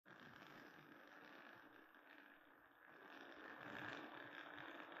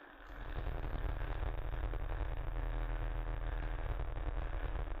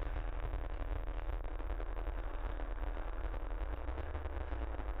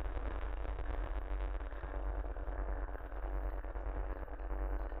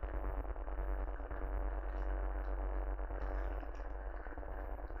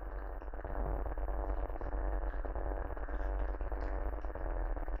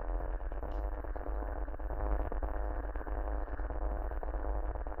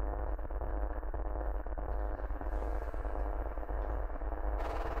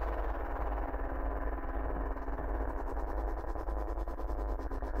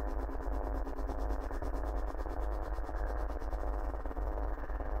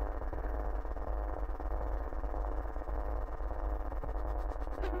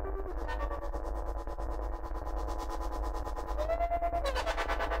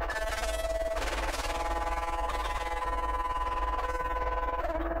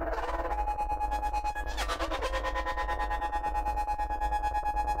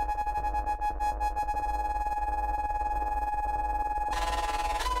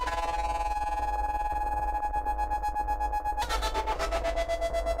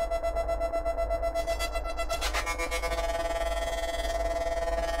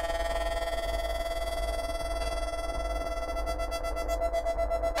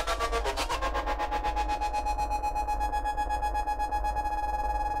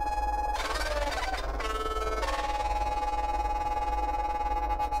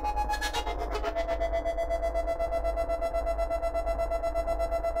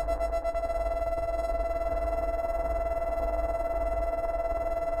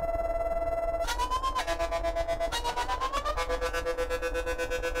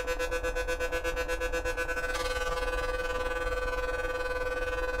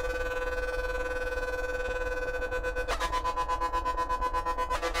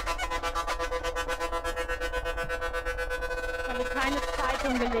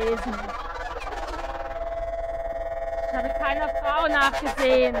Zeitung gelesen. Ich habe keiner Frau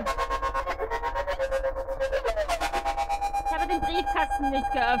nachgesehen. Ich habe den Briefkasten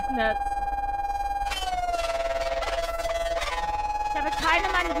nicht geöffnet. Ich habe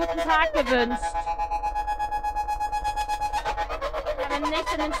keinem einen guten Tag gewünscht. Ich habe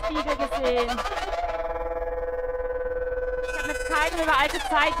nicht in den Spiegel gesehen. Ich habe mit keinem über alte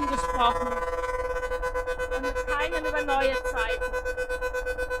Zeiten gesprochen. Und mit keinem über neue Zeiten.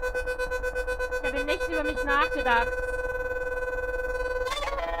 Ich habe nicht über mich nachgedacht.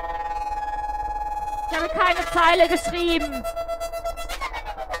 Ich habe keine Zeile geschrieben.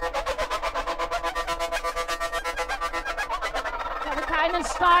 Ich habe keinen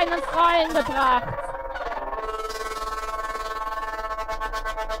Stein ins Rollen gebracht.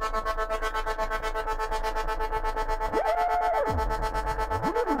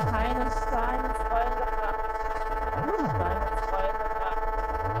 Keinen Stein ins Rollen gebracht.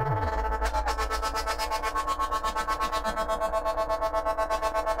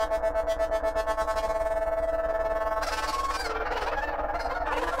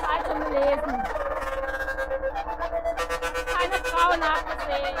 Keine Zeitung gelesen. Keine Frau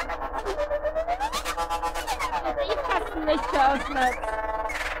nachgesehen. Den Briefkasten nicht geöffnet.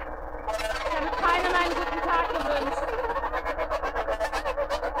 Ich habe keinem einen guten Tag gewünscht.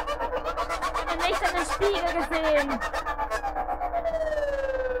 Ich habe nicht in den Spiegel gesehen.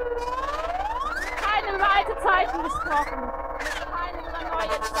 Keine über alte Zeiten gesprochen. Keine über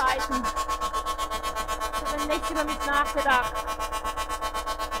neue Zeiten. Ich habe nicht über mich nachgedacht.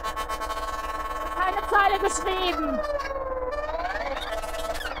 Keine Zeile geschrieben.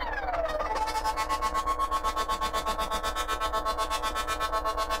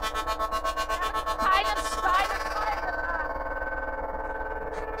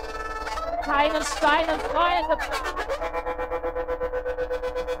 Keinen Stein ins Rollen gebracht.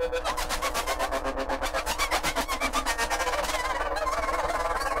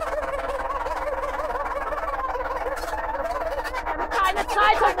 Keine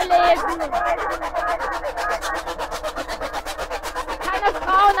Zeitung gelesen. Keine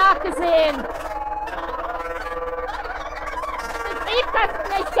Frau nachgesehen. Den Briefkasten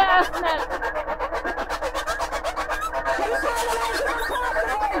nicht geöffnet.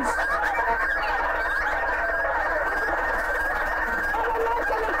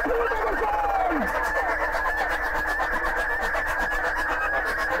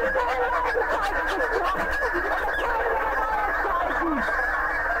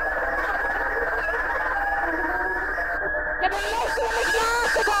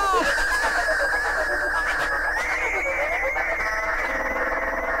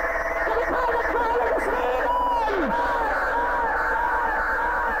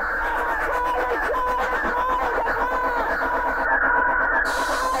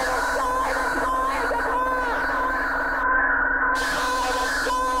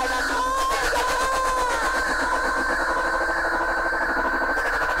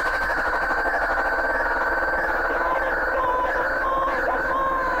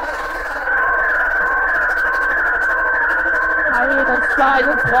 Stein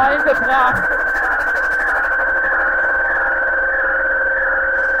ins Rollen gebracht.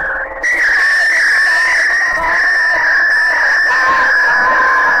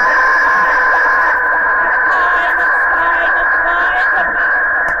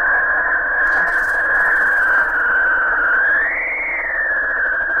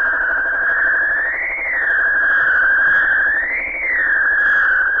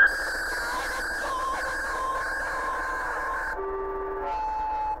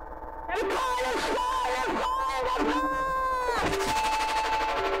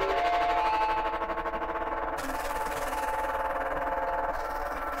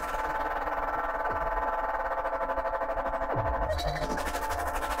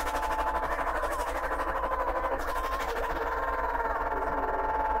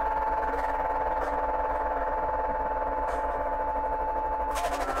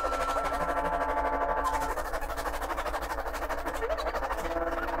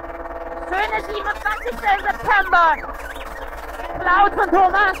 Schöne 27. September. Laut von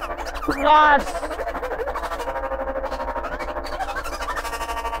Thomas Frosch.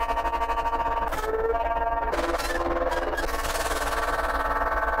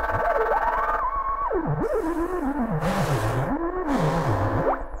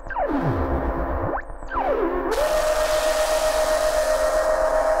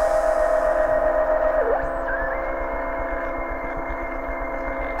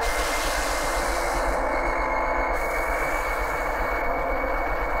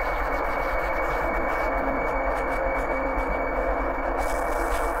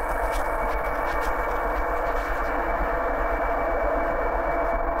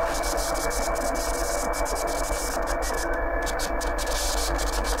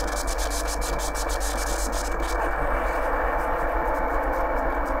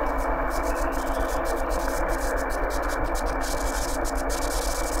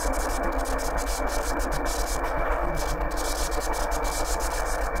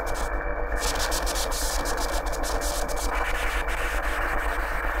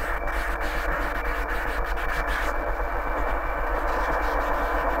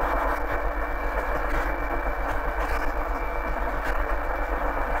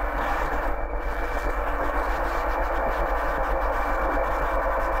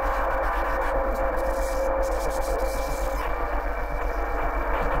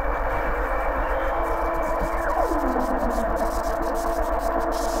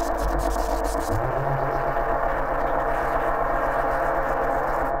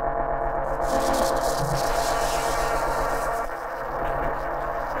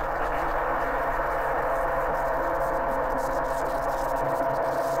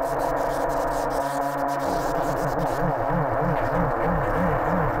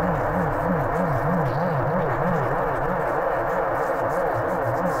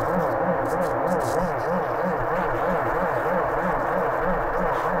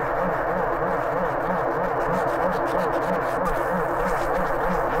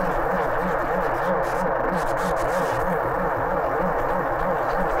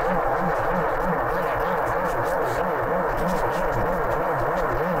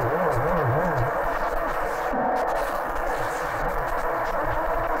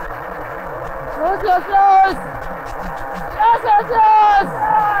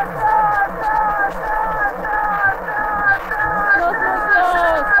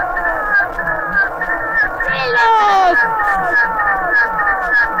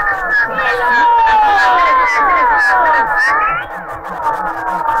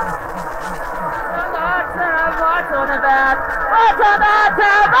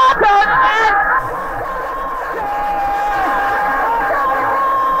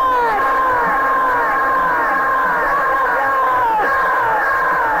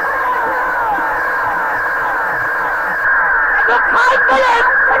 kein Wille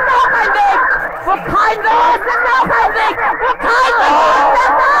ist, ist auch ein Weg! Wo kein Wille ist, ist auch ein Weg! Wo kein Wille ist,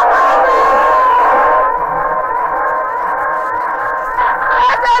 ist auch ein Weg!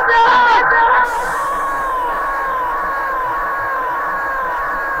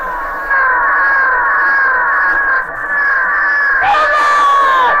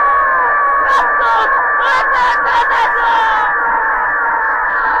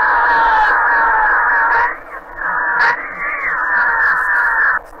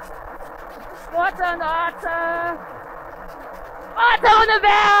 Warte ohne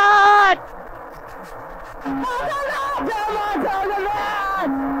Wert! Warte ohne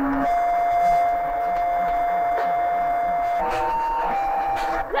Wert!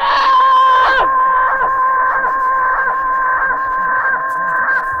 Ja!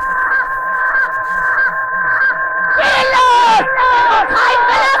 Kein Wille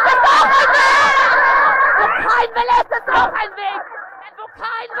ist auch ein Weg! Wo kein Wille ist, ist auch ein Weg! Denn wo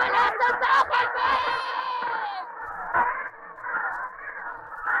kein Wille ist, ist auch ein Weg!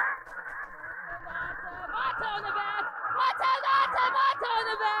 Warte ohne Wert! Warte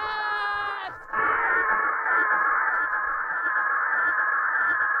ohne Wert!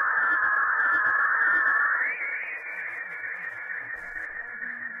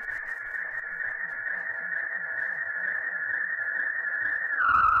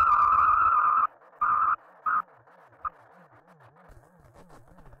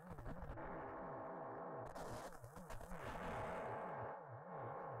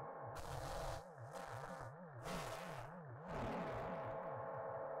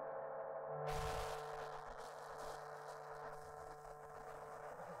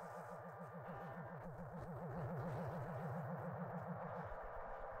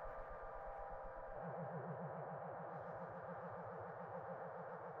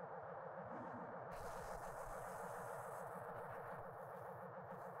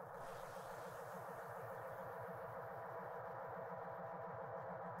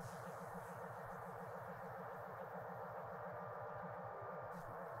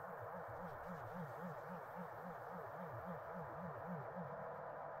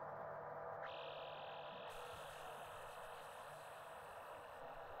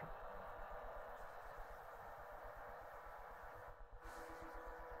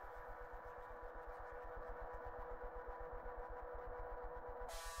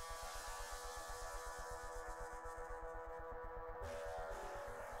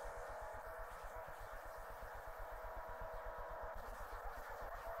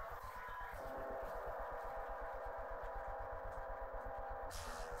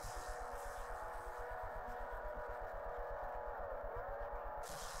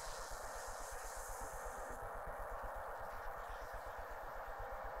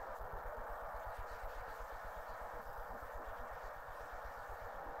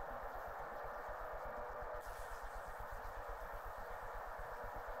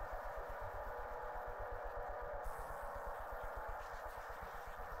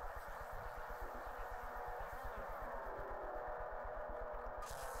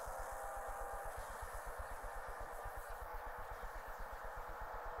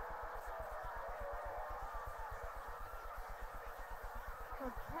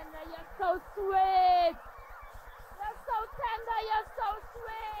 Tender, you're so sweet! You're so tender, you're so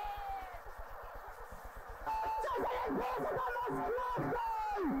sweet! Set it in pieces on your so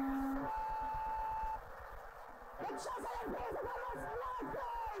the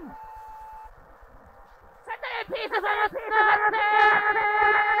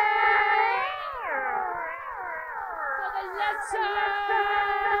legend!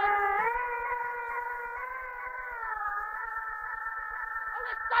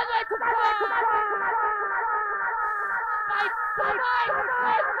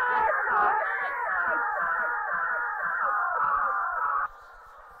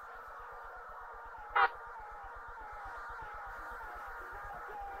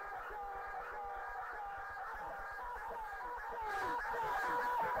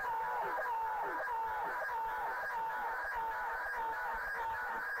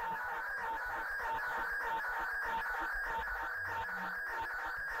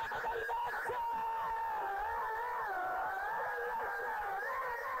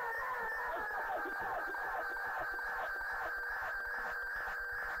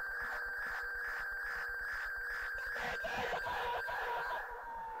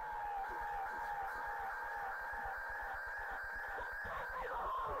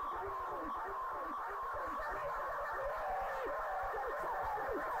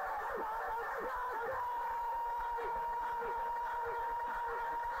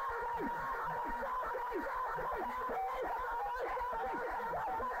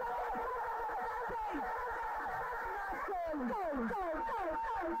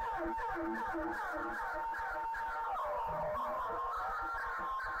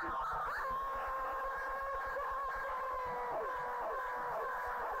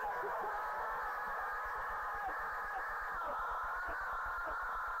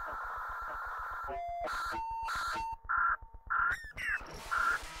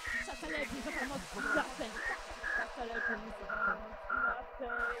 Satellite is almost nothing. Satellite is almost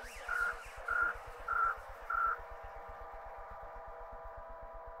nothing.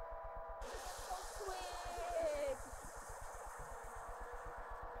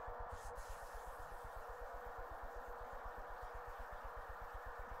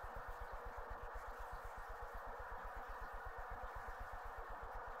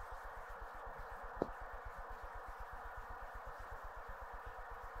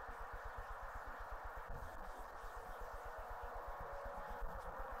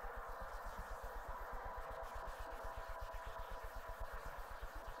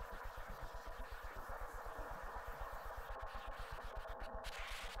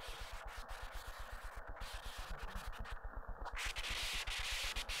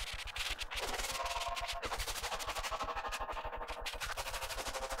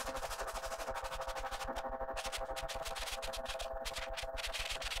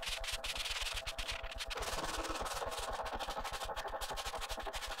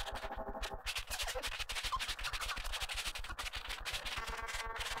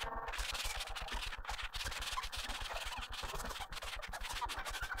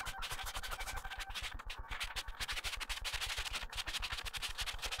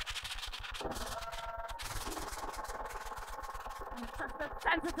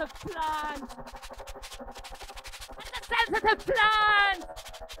 Sensitive plant! And the sensitive plant!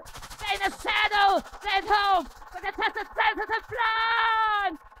 Stay in the shadow! Stay at home! But it's just a sensitive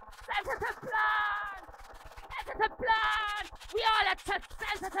plant! Sensitive plant! Sensitive plant! We all are just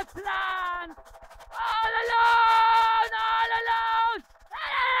sensitive plant! All alone! All alone!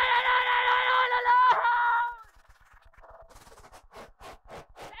 All alone!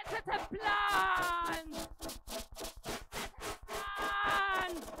 Sensitive plant!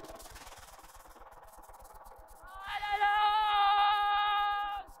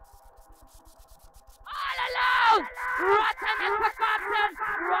 Rotten and forgotten!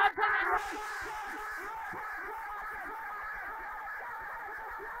 Rotten and forgotten!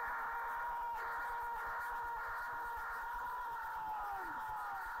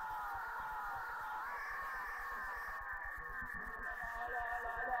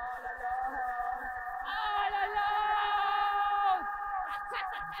 All alone! I'm just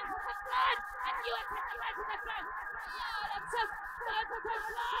a sensitive plant! And you are just a sensitive plant! Yeah, I'm just sensitive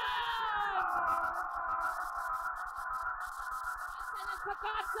plant!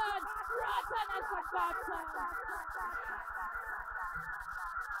 Forgotten! Rotten and forgotten!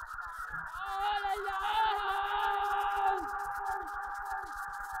 All alone!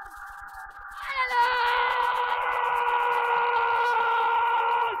 All alone!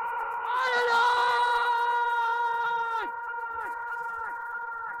 All alone!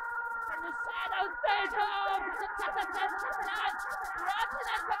 In the shadows, stayed home! It's just a sensitive plant! Rotten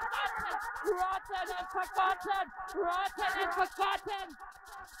and forgotten! Rotten and forgotten! Rotten and forgotten!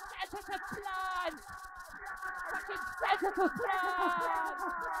 Sensitive plant! Fucking sensitive plant!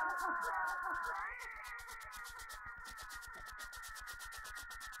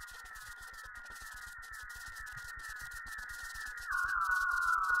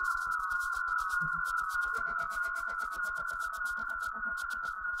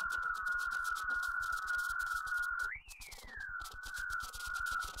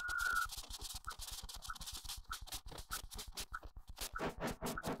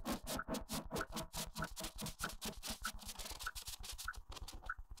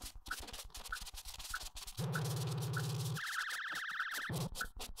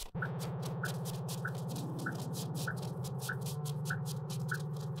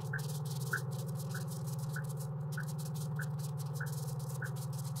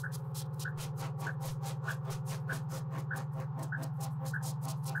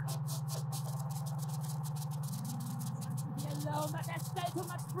 But there's still too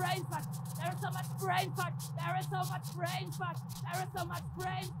much brain fuck. There is so much brain fuck. There is so much brain fuck. There is so much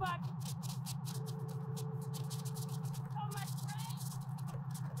brain fuck. So much brain.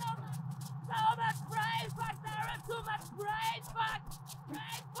 So much brain fuck. There is too much brain fuck.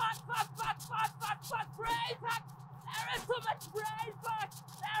 Brain fuck, brain fuck. There is too much brain fuck.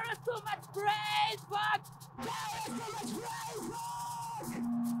 There is too much brain fuck. There is too much brain fuck.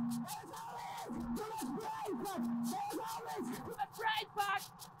 There's always too much brain fuck.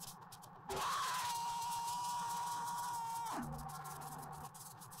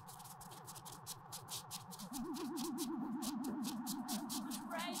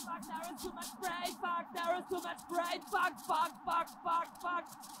 Brain fuck, there is too much brain fuck, there is too much brain fuck, fuck.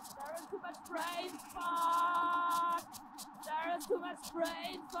 There is too much brain fog. There is too much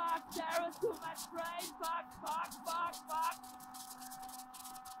brain fog. There is too much brain fog. Fog, fog, fog.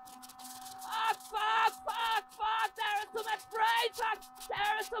 Fog, fog, fog, fog. There is too much brain fog.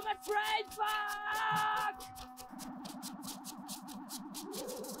 There is too much brain fog.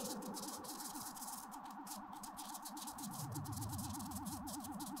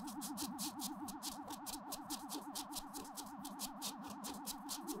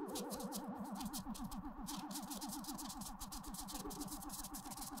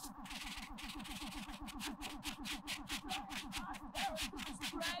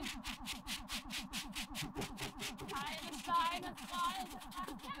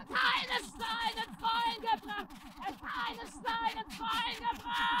 Keine Steine ins Rollen gebracht! Keine Steine ins Rollen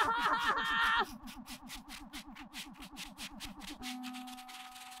gebracht!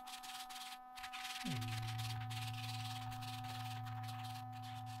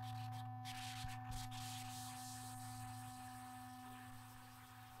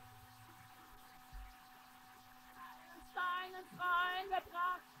 Keinen Stein ins Rollen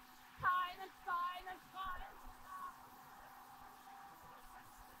gebracht! Keinen Stein ins Rollen gebracht!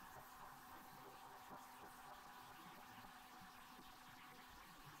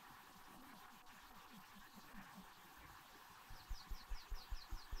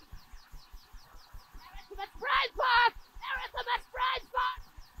 Too much brain fog! There is too much brain fog!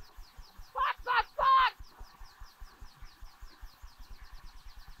 Fog, fog, fog!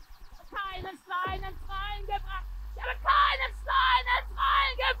 Keinen Stein ins Rollen gebracht! Ich habe keinen Stein ins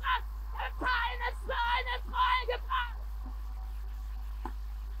Rollen gebracht! Ich habe keinen Stein ins Rollen gebracht!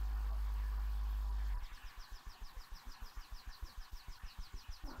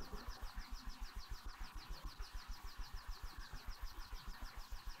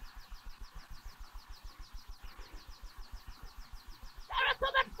 There is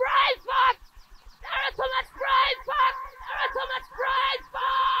too much brain fog! There is too much brain fog! There is too much brain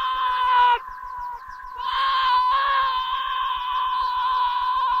fog! Fog!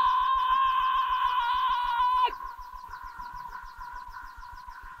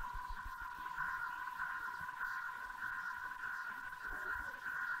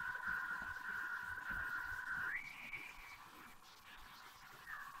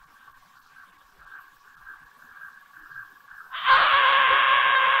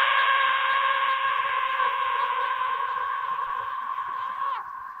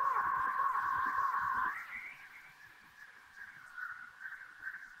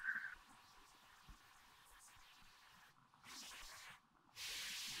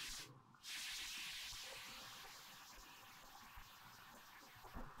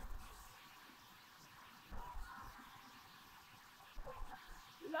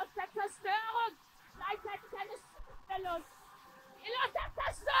 Lust der Zerstörung, gleichzeitig eine Lust. Die Lust der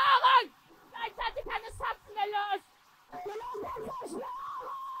Zerstörung, gleichzeitig eine saftende Lust. Die Lust der Zerstörung.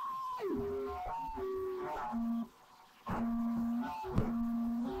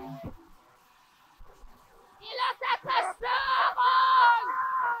 Die Lust der Zerstörung.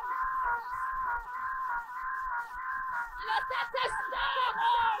 Die Lust der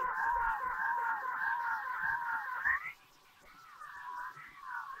Zerstörung.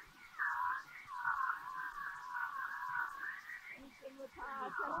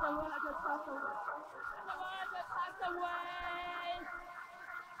 Just the word just passed away. The word just passed away.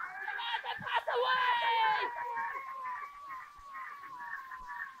 The word just passed away.